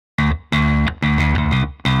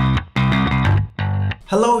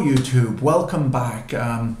Hello YouTube, welcome back.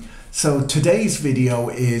 So today's video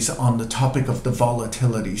is on the topic of the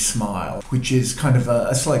volatility smile, which is kind of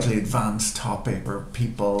a slightly advanced topic for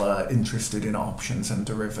people interested in options and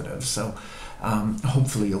derivatives. So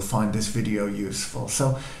hopefully you'll find this video useful.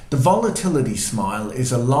 So the volatility smile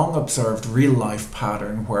is a long observed real life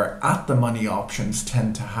pattern where at the money options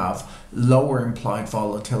tend to have lower implied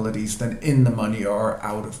volatilities than in the money or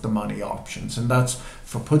out of the money options. And that's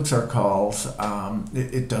for puts or calls,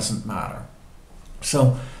 it doesn't matter.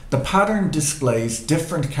 So the pattern displays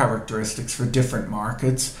different characteristics for different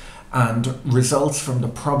markets and results from the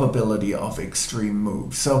probability of extreme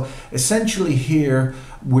moves. So essentially here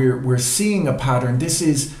we're seeing a pattern. This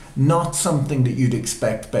is not something that you'd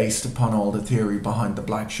expect based upon all the theory behind the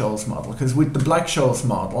Black-Scholes model, because with the Black-Scholes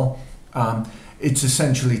model it's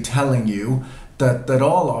essentially telling you that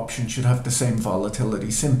all options should have the same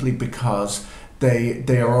volatility simply because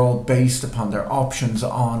they are all based upon their options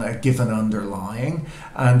on a given underlying.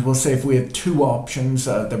 And we'll say if we have two options,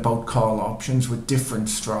 they're both call options with different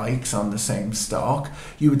strikes on the same stock,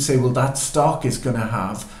 you would say, well, that stock is going to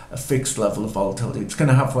have a fixed level of volatility. It's going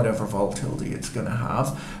to have whatever volatility it's going to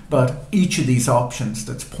have. But each of these options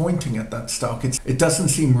that's pointing at that stock, it doesn't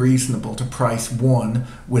seem reasonable to price one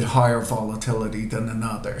with higher volatility than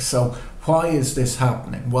another. So why is this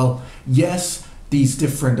happening? Well, yes, these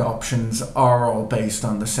different options are all based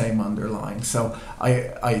on the same underlying. So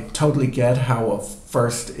I totally get how at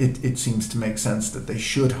first it seems to make sense that they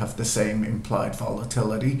should have the same implied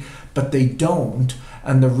volatility, but they don't.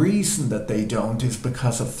 And the reason that they don't is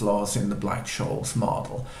because of flaws in the Black-Scholes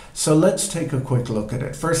model. So let's take a quick look at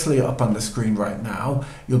it. Firstly, up on the screen right now,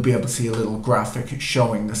 you'll be able to see a little graphic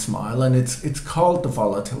showing the smile, and it's called the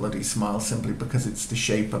volatility smile simply because it's the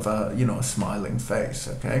shape of a smiling face,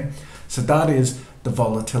 okay? So that is the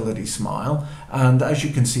volatility smile, and as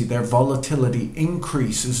you can see, their volatility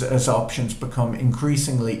increases as options become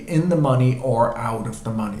increasingly in the money or out of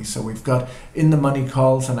the money. So we've got in the money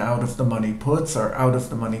calls and out of the money puts, or out of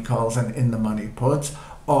the money calls and in the money puts,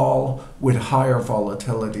 all with higher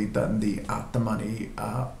volatility than the at the money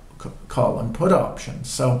call and put options.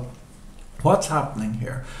 So what's happening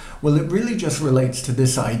here? Well, it really just relates to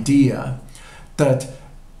this idea that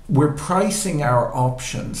we're pricing our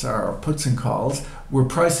options, our puts and calls, we're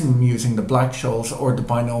pricing them using the Black-Scholes or the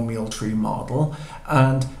binomial tree model,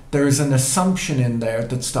 and there's an assumption in there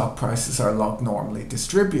that stock prices are log normally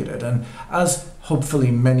distributed. And as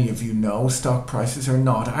hopefully many of you know, stock prices are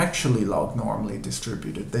not actually log normally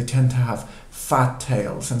distributed. They tend to have fat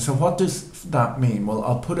tails. And so what does that mean? Well,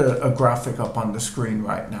 I'll put a graphic up on the screen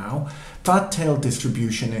right now. Fat tail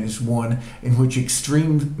distribution is one in which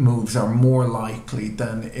extreme moves are more likely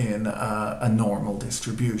than in a normal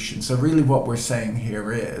distribution. So really what we're saying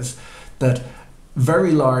here is that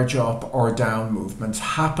very large up or down movements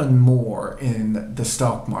happen more in the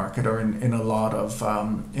stock market or in a lot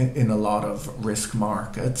of risk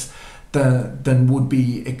markets than would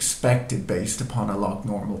be expected based upon a log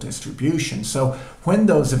normal distribution. So when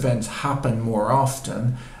those events happen more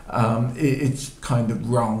often, it's kind of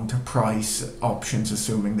wrong to price options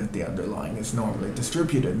assuming that the underlying is normally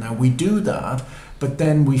distributed. Now we do that, but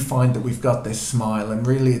then we find that we've got this smile, and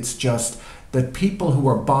really it's just that people who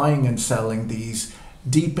are buying and selling these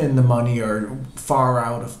deep in the money or far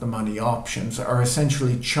out of the money options are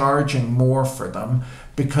essentially charging more for them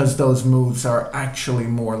because those moves are actually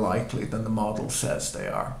more likely than the model says they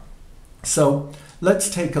are. So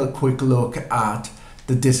let's take a quick look at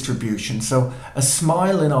the distribution. So a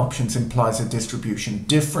smile in options implies a distribution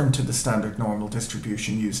different to the standard normal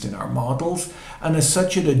distribution used in our models, and as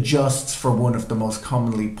such it adjusts for one of the most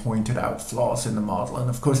commonly pointed out flaws in the model. And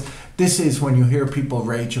of course this is when you hear people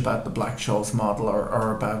rage about the Black-Scholes model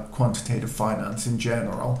or about quantitative finance in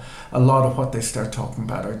general, a lot of what they start talking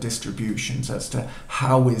about are distributions as to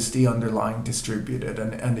how is the underlying distributed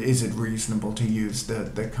and is it reasonable to use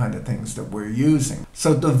the kind of things that we're using.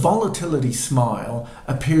 So the volatility smile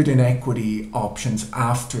appeared in equity options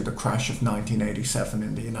after the crash of 1987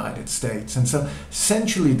 in the United States. And so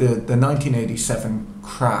essentially the 1987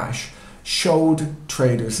 crash showed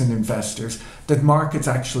traders and investors that markets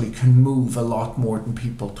actually can move a lot more than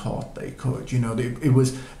people thought they could. It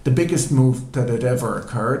was the biggest move that had ever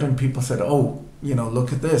occurred, and people said, oh,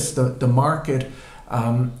 look at this, the market,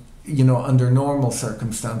 under normal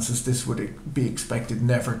circumstances, this would be expected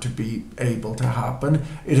never to be able to happen.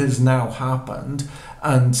 It has now happened.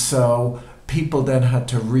 And so people then had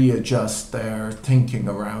to readjust their thinking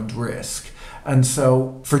around risk. And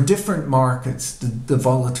so for different markets, the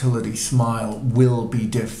volatility smile will be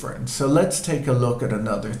different. So let's take a look at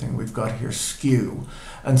another thing. We've got here skew.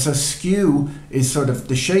 And so skew is sort of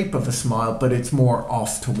the shape of a smile, but it's more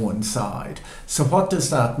off to one side. So what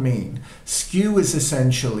does that mean? Skew is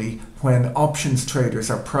essentially when options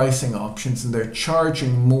traders are pricing options and they're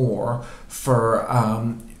charging more for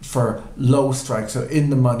low strikes, so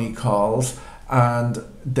in the money calls, and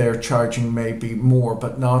they're charging maybe more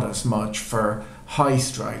but not as much for high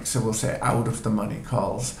strikes, so we'll say out of the money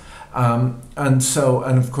calls. And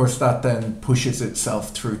of course that then pushes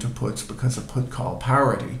itself through to puts because of put call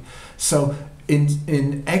parity. So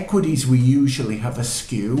in equities we usually have a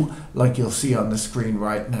skew, like you'll see on the screen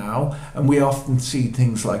right now, and we often see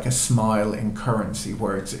things like a smile in currency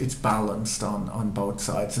where it's balanced on both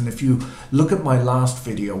sides. And if you look at my last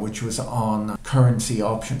video, which was on currency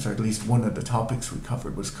options, or at least one of the topics we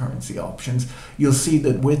covered was currency options, you'll see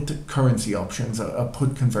that with currency options a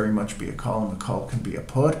put can very much be a call and a call can be a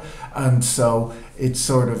put, and so it's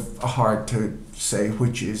sort of hard to say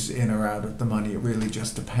which is in or out of the money. It really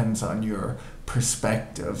just depends on your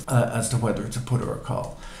perspective as to whether it's a put or a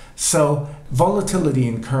call. So volatility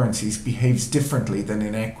in currencies behaves differently than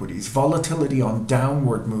in equities. Volatility on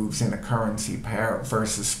downward moves in a currency pair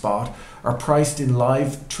versus spot are priced in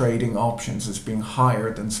live trading options as being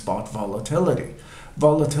higher than spot volatility.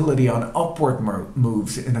 Volatility on upward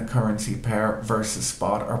moves in a currency pair versus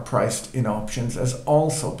spot are priced in options as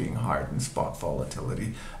also being higher than spot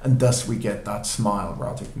volatility, and thus we get that smile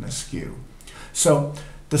rather than a skew. So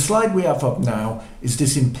the slide we have up now is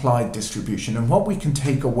this implied distribution, and what we can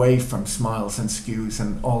take away from smiles and skews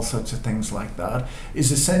and all sorts of things like that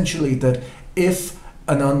is essentially that if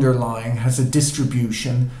an underlying has a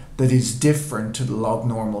distribution that is different to the log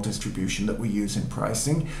normal distribution that we use in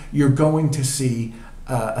pricing, you're going to see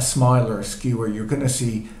a smile or a skew, or you're going to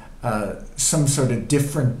see some sort of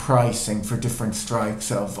different pricing for different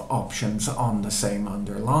strikes of options on the same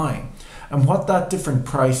underlying. And what that different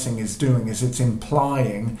pricing is doing is it's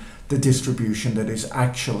implying the distribution that is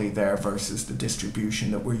actually there versus the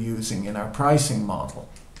distribution that we're using in our pricing model.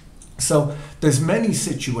 So there's many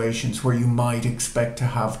situations where you might expect to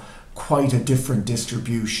have quite a different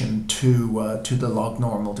distribution to the log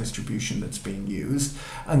normal distribution that's being used,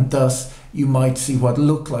 and thus you might see what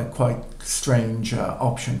look like quite strange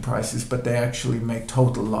option prices, but they actually make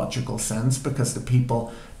total logical sense because the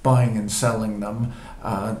people buying and selling them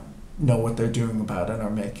know what they're doing about it and are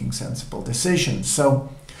making sensible decisions. So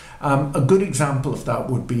a good example of that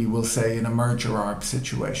would be, we'll say, in a merger arb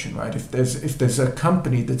situation, right? If there's a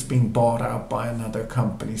company that's being bought out by another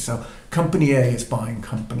company, so company A is buying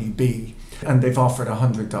company B, and they've offered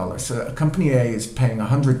 $100. So company A is paying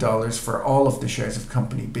 $100 for all of the shares of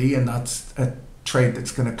company B, and that's a trade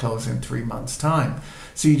that's going to close in 3 months' time.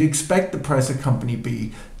 So you'd expect the price of company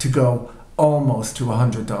B to go almost to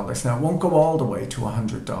 $100. Now, it won't go all the way to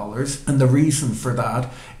 $100, and the reason for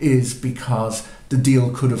that is because the deal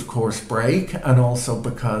could, of course, break, and also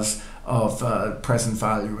because of present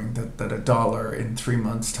valuing that a dollar in 3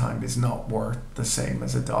 months' time is not worth the same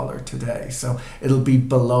as a dollar today. So it'll be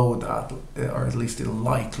below that, or at least it'll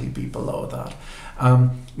likely be below that.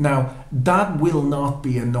 Now, that will not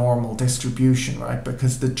be a normal distribution, right?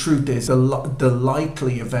 Because the truth is, the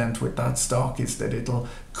likely event with that stock is that it'll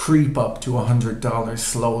creep up to $100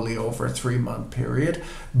 slowly over a 3-month period.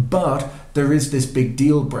 But there is this big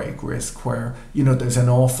deal break risk where, you know, there's an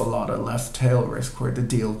awful lot of left tail risk where the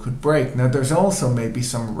deal could break. Now, there's also maybe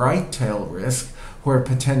some right tail risk where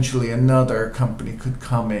potentially another company could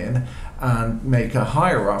come in and make a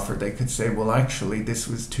higher offer. They could say, well, actually, this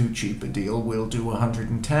was too cheap a deal, we'll do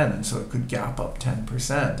 110, and so it could gap up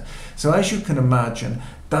 10%. So as you can imagine,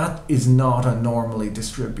 that is not a normally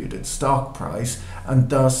distributed stock price,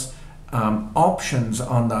 and thus options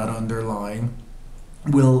on that underlying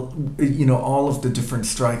will, you know, all of the different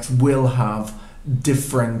strikes will have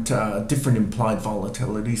different implied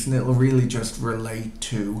volatilities, and it'll really just relate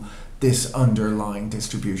to this underlying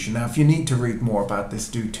distribution. Now, if you need to read more about this,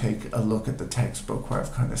 do take a look at the textbook where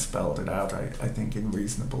I've kind of spelled it out, I think, in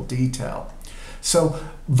reasonable detail. So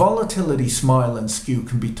volatility smile and skew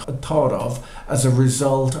can be thought of as a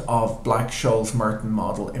result of Black-Scholes Merton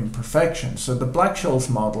model imperfection. So the Black-Scholes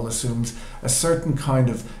model assumes a certain kind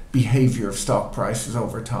of behavior of stock prices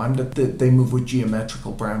over time, that they move with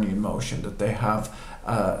geometrical Brownian motion, that they have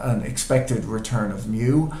an expected return of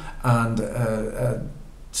mu and a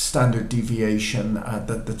standard deviation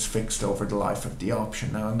that's fixed over the life of the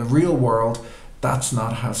option. Now, in the real world, that's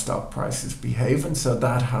not how stock prices behave, and so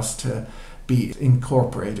that has to be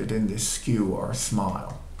incorporated in this skew or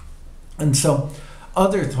smile. And so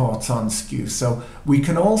other thoughts on skew. So we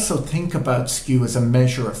can also think about skew as a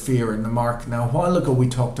measure of fear in the market. Now, a while ago we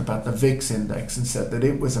talked about the VIX index and said that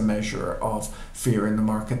it was a measure of fear in the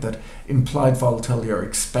market, that implied volatility or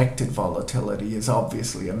expected volatility is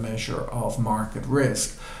obviously a measure of market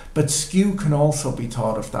risk. But skew can also be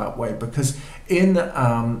thought of that way, because in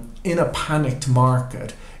a panicked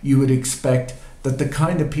market, you would expect that the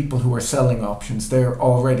kind of people who are selling options, they're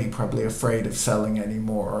already probably afraid of selling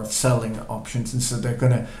anymore, or of selling options, and so they're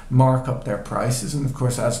going to mark up their prices. And of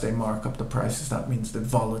course, as they mark up the prices, that means that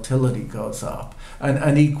volatility goes up,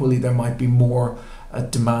 and equally there might be more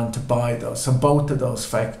demand to buy those. So both of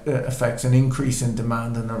those effects, an increase in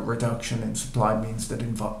demand and a reduction in supply, means that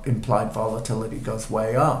implied volatility goes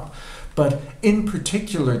way up. But in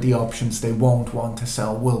particular, the options they won't want to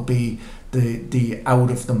sell will be the out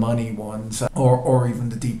of the money ones, or even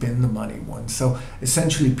the deep in the money ones. So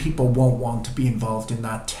essentially people won't want to be involved in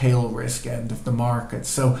that tail risk end of the market.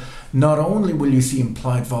 So not only will you see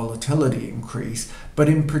implied volatility increase, but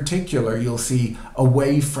in particular you'll see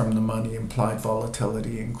away from the money implied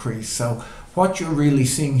volatility increase. So what you're really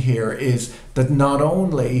seeing here is that not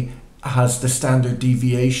only has the standard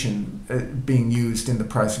deviation being used in the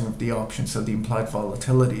pricing of the option, so the implied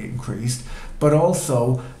volatility increased, but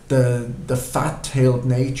also the fat-tailed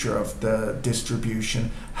nature of the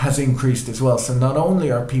distribution has increased as well. So not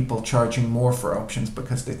only are people charging more for options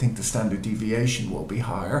because they think the standard deviation will be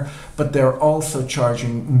higher, but they're also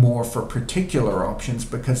charging more for particular options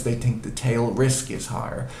because they think the tail risk is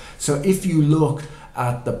higher. So if you look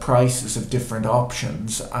at the prices of different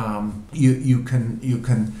options, you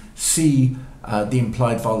can see the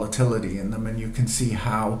implied volatility in them, and you can see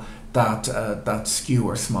how that skew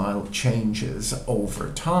or smile changes over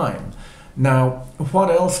time. Now, what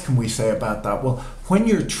else can we say about that? Well, when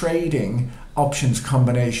you're trading options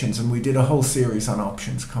combinations, and we did a whole series on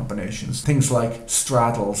options combinations, things like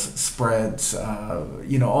straddles, spreads,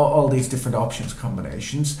 all these different options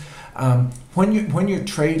combinations. When you're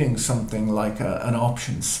trading something like an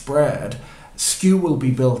option spread, skew will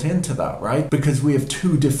be built into that, right? Because we have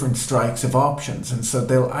two different strikes of options, and so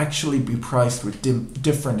they'll actually be priced with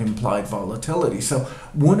different implied volatility. So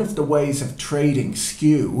one of the ways of trading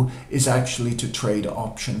skew is actually to trade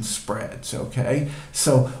option spreads, okay?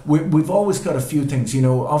 So we've always got a few things,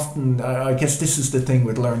 often, I guess this is the thing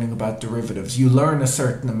with learning about derivatives. You learn a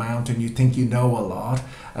certain amount and you think you know a lot,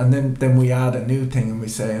 and then we add a new thing and we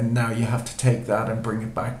say, and now you have to take that and bring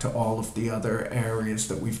it back to all of the other areas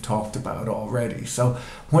that we've talked about already. So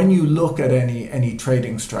when you look at any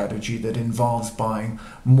trading strategy that involves buying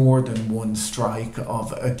more than one strike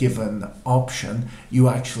of a given option, you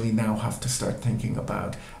actually now have to start thinking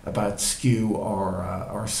about skew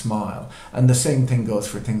or smile. And the same thing goes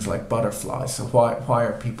for things like butterflies. So why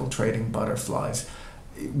are people trading butterflies?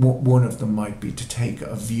 One of them might be to take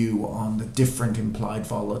a view on the different implied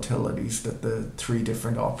volatilities that the three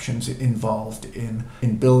different options involved in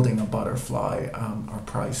building a butterfly are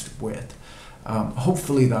priced with.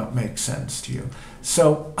 Hopefully that makes sense to you.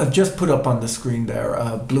 So I've just put up on the screen there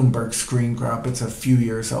a Bloomberg screen grab. It's a few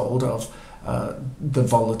years old, of the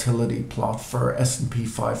volatility plot for S&P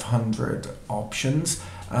 500 options,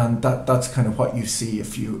 and that's kind of what you see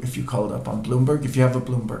if you call it up on Bloomberg. If you have a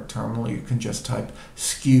Bloomberg terminal, you can just type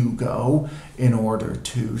skew go in order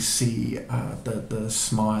to see the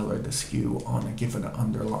smile or the skew on a given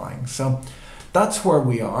underlying. So that's where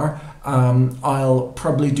we are. I'll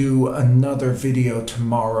probably do another video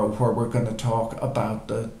tomorrow where we're going to talk about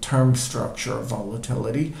the term structure of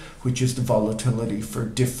volatility, which is the volatility for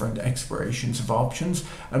different expirations of options,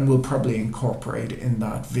 and we'll probably incorporate in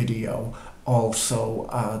that video also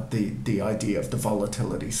the idea of the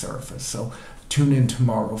volatility surface. So tune in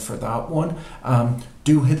tomorrow for that one.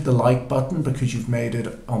 Do hit the like button because you've made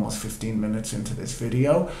it almost 15 minutes into this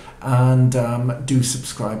video, and do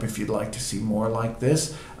subscribe if you'd like to see more like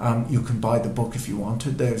this. You can buy the book if you want to.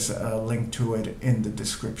 There's a link to it in the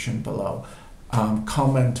description below.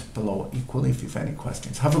 Comment below equally if you have any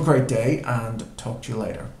questions. Have a great day and talk to you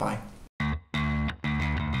later. Bye.